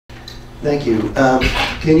Thank you.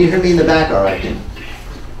 Can you hear me in the back all right?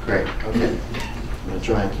 Great, okay. I'm going to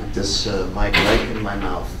try and keep this mic right in my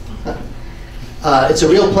mouth. It's a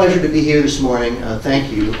real pleasure to be here this morning.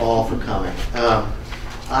 Thank you all for coming.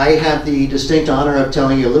 I have the distinct honor of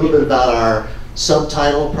telling you a little bit about our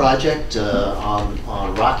subtitle project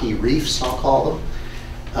on Rocky Reefs, I'll call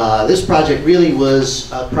them. This project really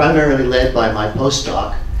was primarily led by my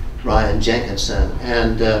postdoc, Ryan Jenkinson,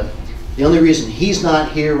 and the only reason he's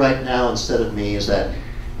not here right now instead of me is that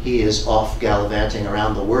he is off gallivanting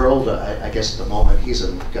around the world. I guess at the moment he's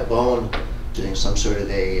in Gabon doing some sort of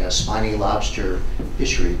a spiny lobster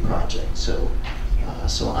fishery project. So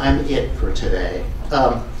I'm it for today.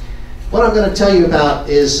 What I'm going to tell you about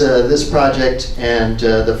is this project, and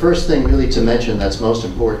the first thing really to mention that's most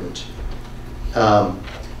important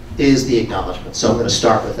is the acknowledgement. So I'm going to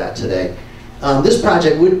start with that today. This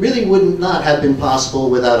project really would not have been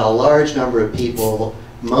possible without a large number of people,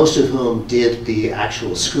 most of whom did the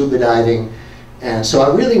actual scuba diving. And so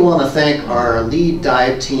I really want to thank our lead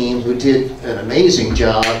dive team, who did an amazing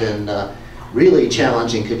job in really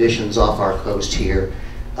challenging conditions off our coast here.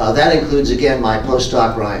 That includes, again, my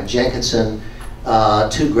postdoc, Ryan Jenkinson,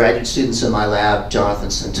 two graduate students in my lab, Jonathan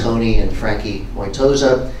Santoni and Frankie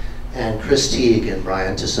Moitoza, and Chris Teague and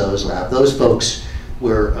Brian Tissot's lab. Those folks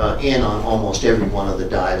were in on almost every one of the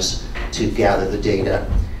dives to gather the data.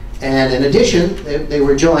 And in addition, they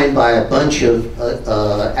were joined by a bunch of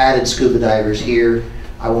added scuba divers here.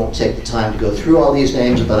 I won't take the time to go through all these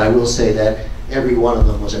names, but I will say that every one of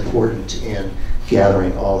them was important in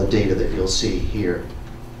gathering all the data that you'll see here.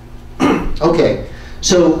 Okay,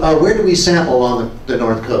 so where do we sample on the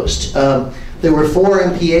North Coast? There were 4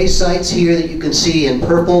 MPA sites here that you can see in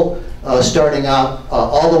purple, starting out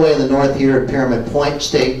all the way in the north here at Pyramid Point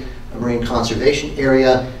State Marine Conservation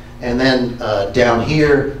Area, and then down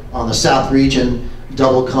here on the south region,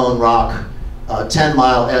 Double Cone Rock,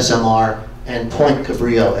 10-mile SMR, and Point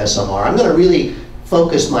Cabrillo SMR. I'm going to really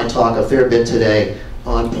focus my talk a fair bit today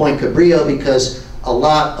on Point Cabrillo because a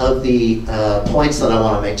lot of the points that I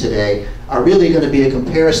want to make today are really going to be a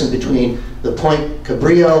comparison between the Point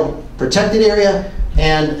Cabrillo protected area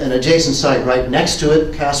and an adjacent site right next to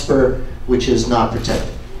it, Casper, which is not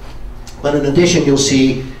protected. But in addition, you'll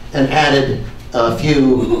see an added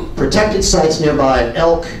few protected sites nearby at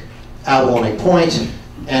Elk, Abalone Point,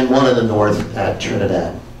 and one in the north at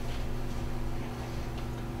Trinidad.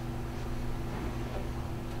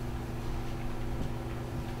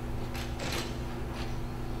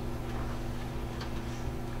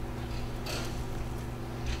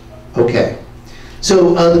 Okay.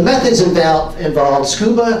 So the methods involved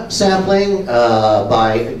scuba sampling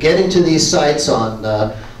by getting to these sites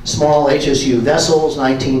on small HSU vessels,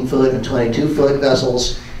 19-foot and 22-foot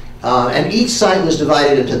vessels. And each site was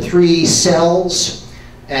divided into 3 cells,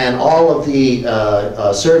 and all of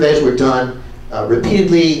the surveys were done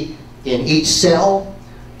repeatedly in each cell.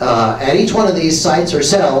 At each one of these sites or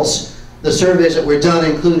cells, the surveys that were done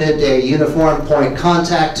included a uniform point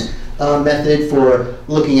contact method for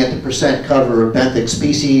looking at the percent cover of benthic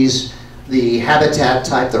species, the habitat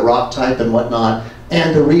type, the rock type and whatnot,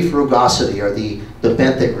 and the reef rugosity, or the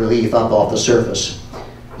benthic relief up off the surface.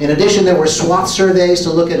 In addition, there were swath surveys to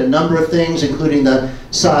look at a number of things, including the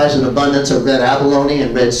size and abundance of red abalone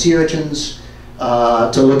and red sea urchins,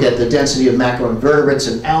 to look at the density of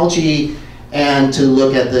macroinvertebrates and algae, and to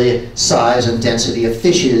look at the size and density of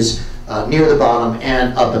fishes near the bottom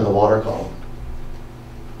and up in the water column.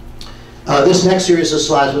 This next series of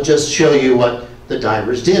slides will just show you what the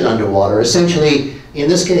divers did underwater. Essentially, in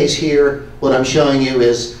this case here, what I'm showing you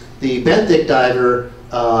is the benthic diver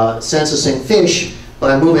censusing fish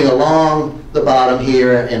by moving along the bottom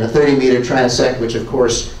here in a 30-meter transect, which of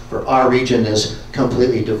course for our region is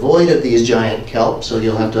completely devoid of these giant kelp, so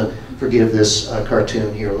you'll have to forgive this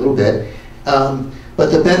cartoon here a little bit.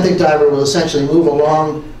 But the benthic diver will essentially move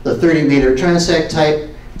along the 30-meter transect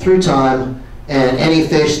type through time, and any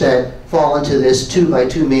fish that fall into this 2 by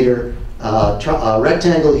 2 meter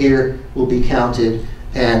rectangle here will be counted,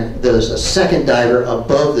 and there's a second diver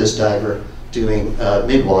above this diver doing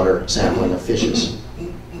midwater sampling of fishes.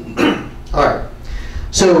 All right,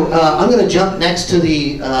 so I'm going to jump next to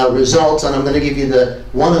the results, and I'm going to give you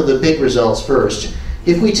one of the big results first.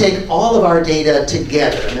 If we take all of our data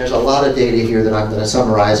together, and there's a lot of data here that I'm going to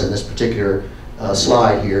summarize in this particular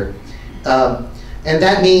slide here, and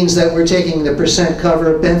that means that we're taking the percent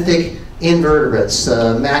cover of benthic invertebrates,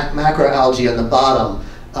 macroalgae on the bottom,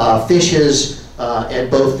 fishes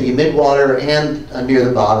at both the midwater and near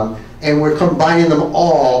the bottom, and we're combining them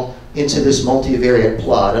all into this multivariate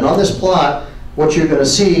plot. And on this plot, what you're going to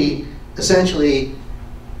see essentially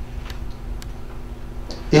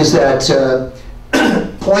is that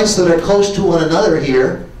points that are close to one another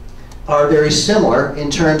here are very similar in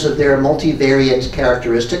terms of their multivariate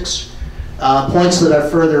characteristics. Points that are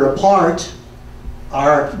further apart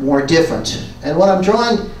are more different. And what I'm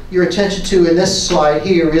drawing your attention to in this slide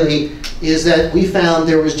here really is that we found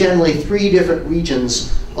there was generally 3 different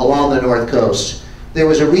regions along the north coast. There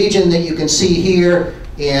was a region that you can see here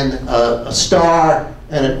in a star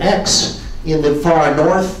and an X in the far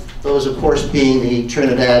north, those of course being the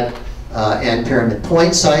Trinidad and Pyramid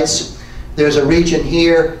Point sites. There's a region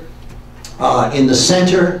here in the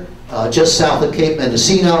center, just south of Cape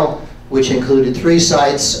Mendocino, which included 3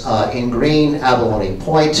 sites, in green, Abalone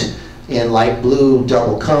Point, in light blue,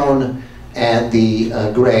 Double Cone, and the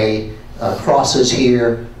gray crosses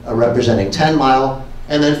here representing 10 Mile.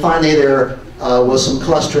 And then finally there was some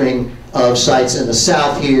clustering of sites in the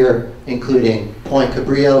south here, including Point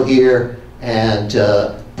Cabrillo here, and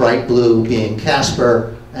bright blue being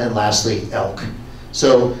Casper, and lastly Elk.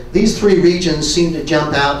 So these 3 regions seem to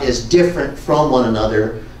jump out as different from one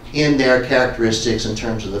another in their characteristics in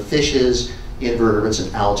terms of the fishes, invertebrates,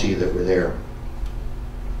 and algae that were there.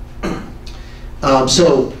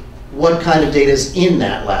 So what kind of data is in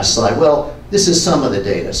that last slide? Well, this is some of the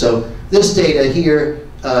data. So this data here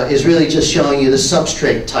is really just showing you the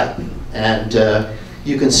substrate type. And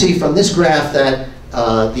you can see from this graph that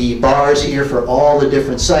the bars here for all the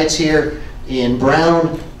different sites here in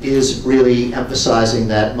brown is really emphasizing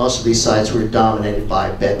that most of these sites were dominated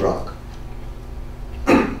by bedrock.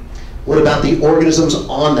 What about the organisms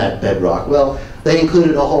on that bedrock? Well, they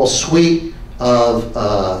included a whole suite of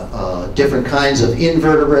different kinds of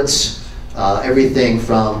invertebrates, everything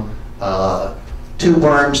from tube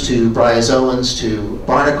worms to bryozoans to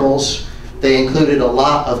barnacles. They included a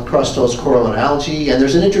lot of crustose coral and algae, and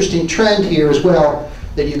there's an interesting trend here as well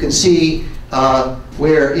that you can see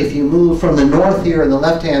where if you move from the north here on the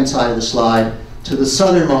left-hand side of the slide to the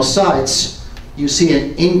southernmost sites, you see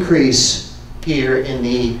an increase here in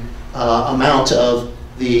the amount of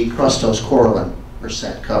the crustose coralline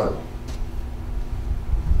percent cover.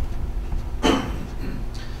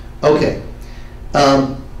 Okay,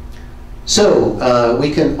 so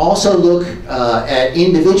we can also look at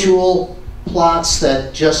individual plots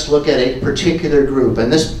that just look at a particular group,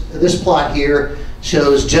 and this plot here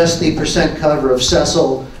shows just the percent cover of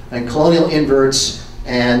sessile and colonial inverts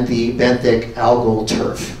and the benthic algal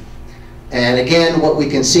turf. And again, what we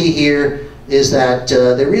can see here is that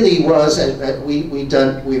there really was, we've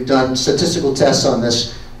done statistical tests on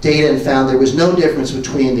this data and found there was no difference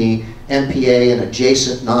between the MPA and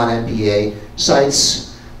adjacent non-MPA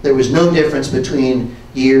sites. There was no difference between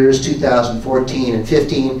years 2014 and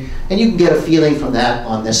 15, and you can get a feeling from that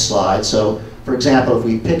on this slide. So, for example, if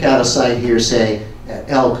we pick out a site here, say at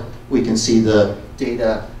Elk, we can see the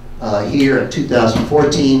data here in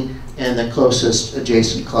 2014 and the closest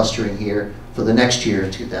adjacent clustering here for the next year,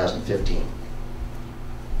 2015.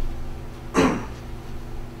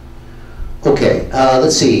 Okay,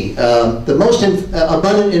 let's see. The most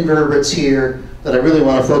abundant invertebrates here that I really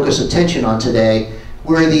want to focus attention on today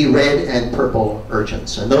were the red and purple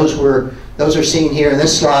urchins. And those are seen here in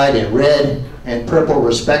this slide in red and purple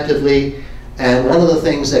respectively. And one of the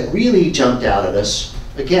things that really jumped out at us,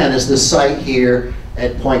 again, is this site here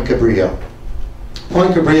at Point Cabrillo.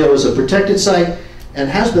 Point Cabrillo is a protected site and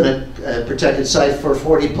has been a protected site for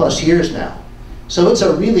 40 plus years now. So it's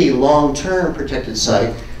a really long-term protected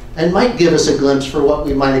site and might give us a glimpse for what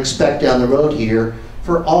we might expect down the road here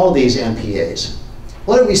for all these MPAs.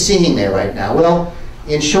 What are we seeing there right now? Well,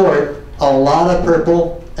 in short, a lot of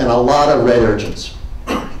purple and a lot of red urchins.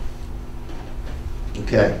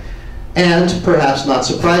 Okay, and perhaps not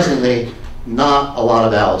surprisingly, not a lot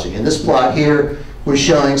of algae. In this plot here, we're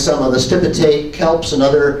showing some of the stipitate, kelps, and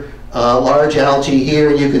other large algae here,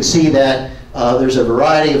 and you can see that there's a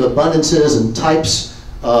variety of abundances and types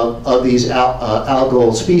of these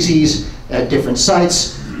algal species at different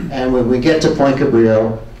sites, and when we get to Point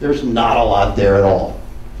Cabrillo, there's not a lot there at all.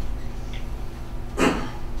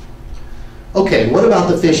 Okay, what about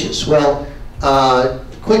the fishes? Well,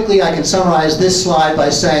 quickly I can summarize this slide by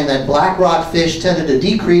saying that black rock fish tended to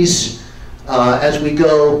decrease as we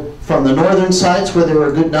go from the northern sites, where there were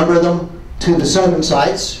a good number of them, to the southern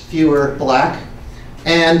sites, fewer black.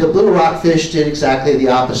 And the blue rock fish did exactly the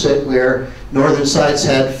opposite, where northern sites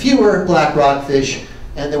had fewer black rock fish,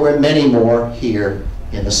 and there were many more here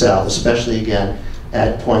in the south, especially again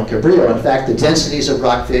at Point Cabrillo. In fact, the densities of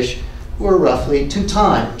rockfish were roughly 2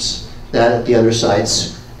 times that at the other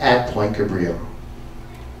sites at Point Cabrillo.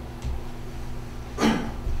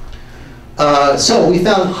 So we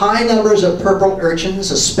found high numbers of purple urchins,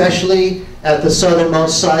 especially at the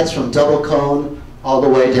southernmost sites from Double Cone all the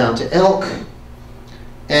way down to elk.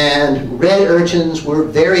 And red urchins were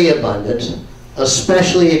very abundant,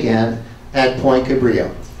 especially again at Point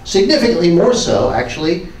Cabrillo. Significantly more so,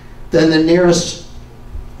 actually, than the nearest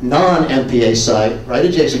non-MPA site right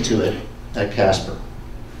adjacent to it at Casper.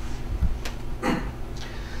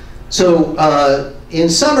 So in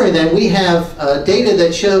summary then, we have data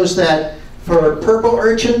that shows that for purple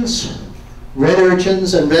urchins, red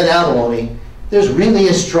urchins, and red abalone, there's really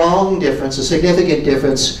a strong difference, a significant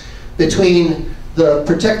difference between the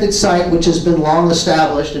protected site, which has been long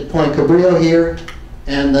established at Point Cabrillo here,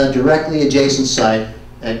 and the directly adjacent site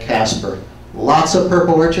at Casper. Lots of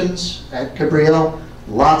purple urchins at Cabrillo,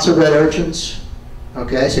 lots of red urchins,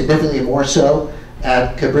 okay, significantly more so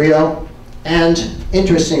at Cabrillo, and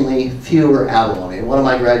interestingly, fewer abalone. And one of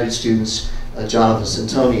my graduate students, Jonathan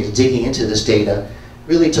Santoni, is digging into this data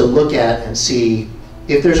really to look at and see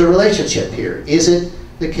if there's a relationship here. Is it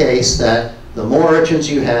the case that the more urchins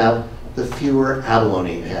you have, the fewer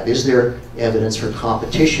abalone you have? Is there evidence for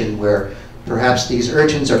competition where perhaps these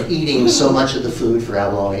urchins are eating so much of the food for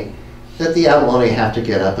abalone that the abalone have to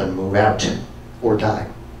get up and move out or die?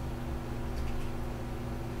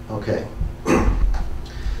 Okay.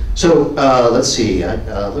 So let's see.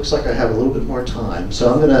 Looks like I have a little bit more time.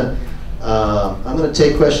 So I'm gonna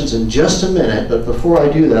take questions in just a minute. But before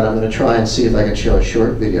I do that, I'm going to try and see if I can show a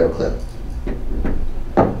short video clip.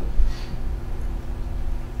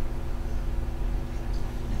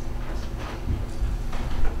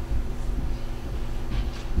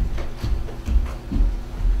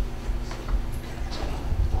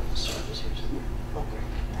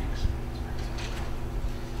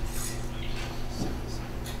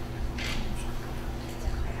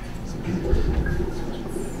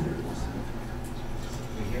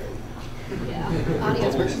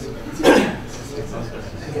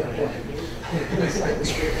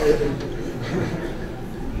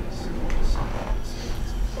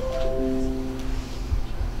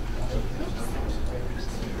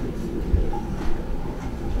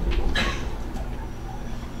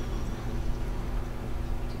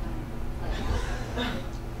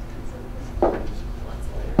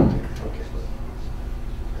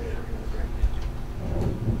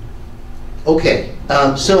 Okay,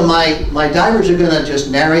 so my divers are going to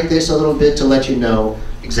just narrate this a little bit to let you know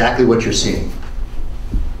exactly what you're seeing.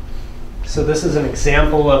 So this is an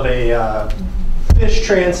example of a fish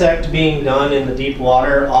transect being done in the deep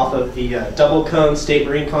water off of the Double Cone State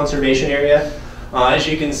Marine Conservation Area. As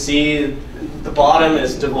you can see, the bottom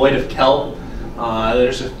is devoid of kelp.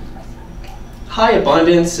 There's a high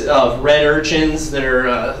abundance of red urchins that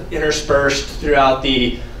are interspersed throughout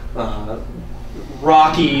the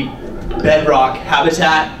rocky bedrock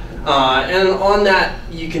habitat, and on that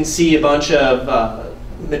you can see a bunch of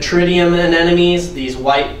Metridium anemones, these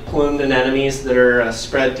white plumed anemones that are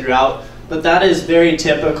spread throughout. But that is very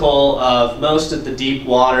typical of most of the deep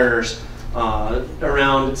waters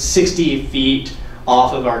around 60 feet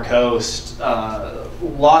off of our coast.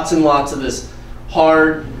 Lots and lots of this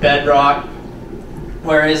hard bedrock,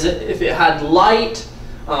 whereas if it had light,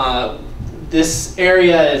 this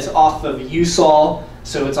area is off of Usal,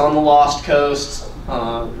 so it's on the Lost Coast,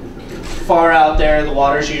 far out there. The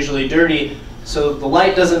water's usually dirty, so the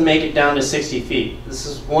light doesn't make it down to 60 feet. This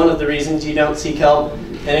is one of the reasons you don't see kelp,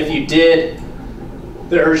 and if you did,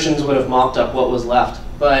 the urchins would have mopped up what was left.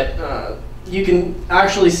 But you can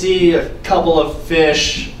actually see a couple of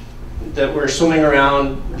fish that were swimming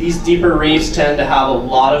around. These deeper reefs tend to have a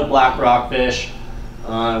lot of black rockfish.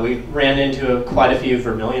 We ran into quite a few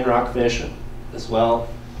vermilion rockfish as well.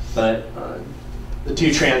 But the two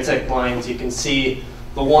transect lines, you can see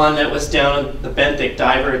the one that was down at the benthic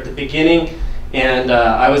diver at the beginning, and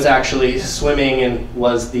I was actually swimming and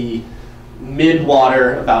was the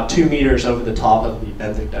mid-water about 2 meters over the top of the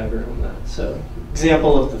benthic diver on that. So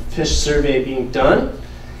example of the fish survey being done,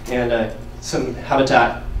 and some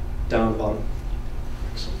habitat down the bottom.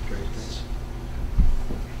 Excellent, great, thanks.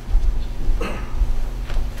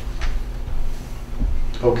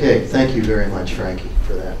 Okay, thank you very much, Frankie,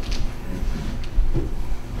 for that.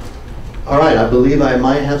 All right, I believe I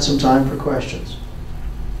might have some time for questions.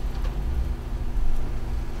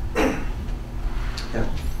 Yeah.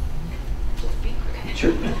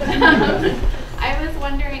 Sure. I was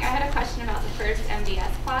wondering, I had a question about the first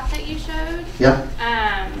MDS plot that you showed. Yeah.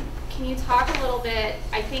 Can you talk a little bit,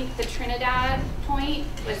 I think the Trinidad point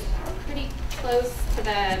was pretty close to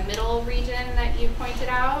the middle region that you pointed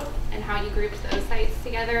out and how you grouped those sites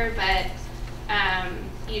together, but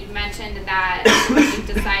you'd mentioned that you've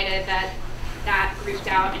decided that that grouped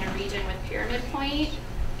out in a region with Pyramid Point.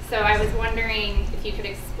 So I was wondering if you could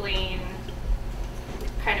explain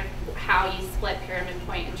kind of how you split Pyramid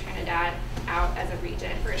Point and Trinidad out as a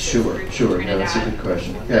region versus Sure. Trinidad. No, that's a good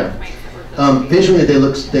question. with Yeah. the points that were Visually, they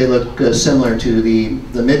look similar to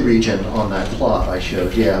the mid-region on that plot I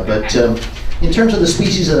showed. Yeah, but in terms of the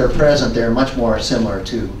species that are present, they're much more similar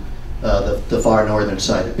to the far northern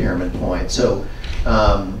side of Pyramid Point. So,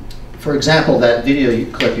 for example, that video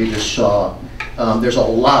clip you just saw, there's a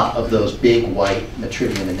lot of those big white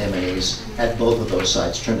Metridium anemones at both of those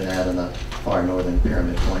sites, Trinidad and the far northern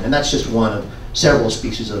Pyramid Point, and that's just one of several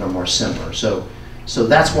species that are more similar. So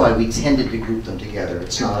that's why we tended to group them together.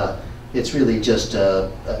 It's not a, it's really just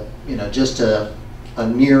a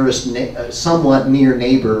nearest, somewhat near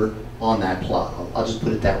neighbor on that plot. I'll just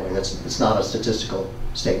put it that way. It's not a statistical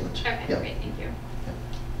statement. Okay, Yeah. great, thank you.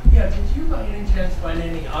 Yeah, did you by any chance find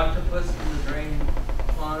any octopus in the drain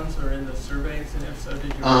ponds or in the surveys, and if so, did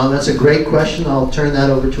you? That's a great question. I'll turn that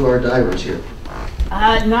over to our divers here.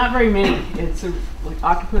 Not very many. Like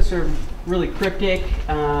octopus are really cryptic,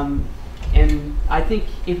 and I think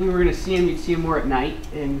if we were going to see them, you'd see them more at night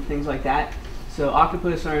and things like that. So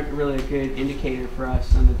octopus aren't really a good indicator for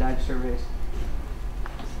us on the dive surveys.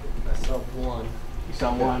 I saw one. You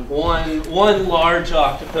saw one. One large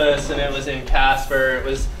octopus, and it was in Casper. It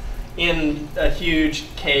was in a huge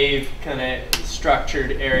cave kind of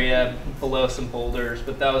structured area below some boulders,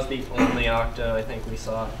 but that was the only octo I think we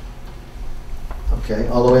saw. Okay,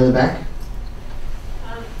 all the way in the back?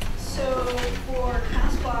 So for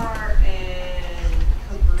Caspar and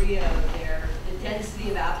Cabrillo there, the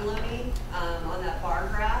density of abalone on that bar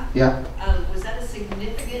graph, Yeah. was that a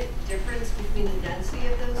significant difference between the density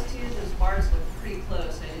of those two? Those bars look pretty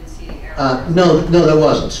close. I didn't see any error. No, there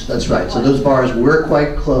wasn't. That's right. So those bars were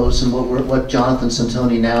quite close, and what Jonathan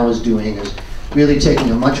Santoni now is doing is really taking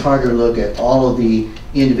a much harder look at all of the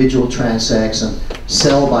individual transects and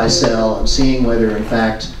cell by cell, and seeing whether, in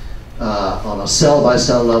fact, on a cell by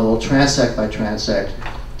cell level, transect by transect,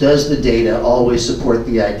 does the data always support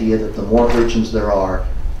the idea that the more urchins there are,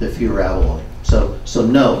 the fewer abalone? So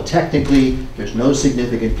no, technically, there's no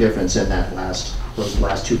significant difference in those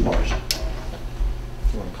last two bars.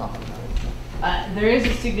 You want to comment on it? There is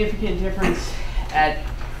a significant difference at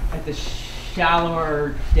the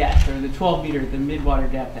shallower depth, or the 12 meter, the mid-water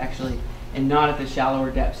depth actually, and not at the shallower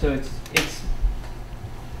depth. So it's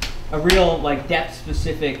a real like depth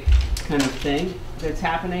specific kind of thing that's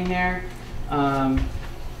happening there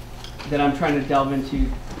that I'm trying to delve into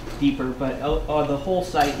deeper. But on the whole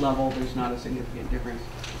site level, there's not a significant difference.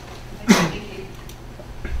 Thank you.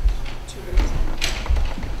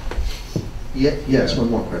 Yes,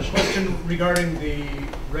 one more question. Question regarding the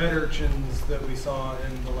red urchins that we saw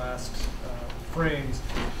in the last frames.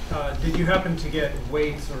 Did you happen to get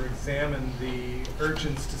weights or examine the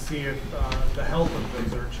urchins to see if the health of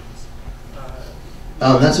those urchins?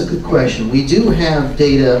 That's a good question. We do have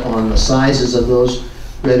data on the sizes of those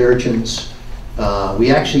red urchins.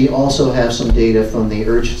 We actually also have some data from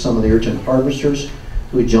some of the urchin harvesters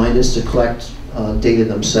who joined us to collect data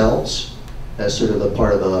themselves as sort of a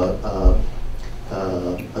part of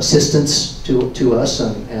assistance to us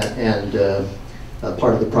and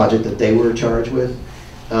part of the project that they were charged with.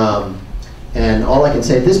 And all I can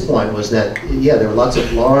say at this point was that, yeah, there were lots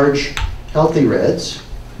of large, healthy reds,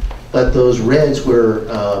 but those reds were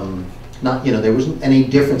not, there wasn't any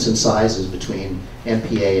difference in sizes between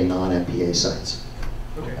MPA and non-MPA sites.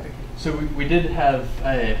 Okay, thank you. So we did have,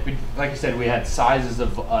 like I said, we had sizes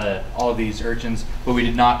of all of these urchins, but we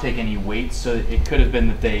did not take any weights. So it could have been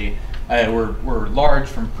that they were large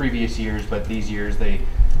from previous years, but these years they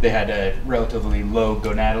had a relatively low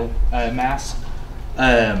gonadal mass.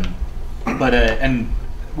 And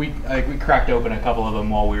we cracked open a couple of them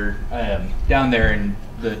while we were down there, and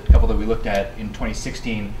the couple that we looked at in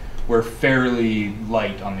 2016 were fairly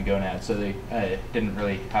light on the gonad, so they didn't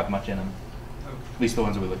really have much in them. At least the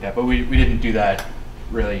ones that we looked at, but we didn't do that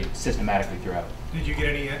really systematically throughout. Did you get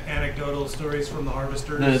any anecdotal stories from the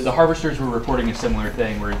harvesters? The harvesters were reporting a similar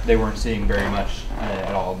thing where they weren't seeing very much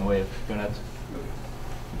at all in the way of gonads.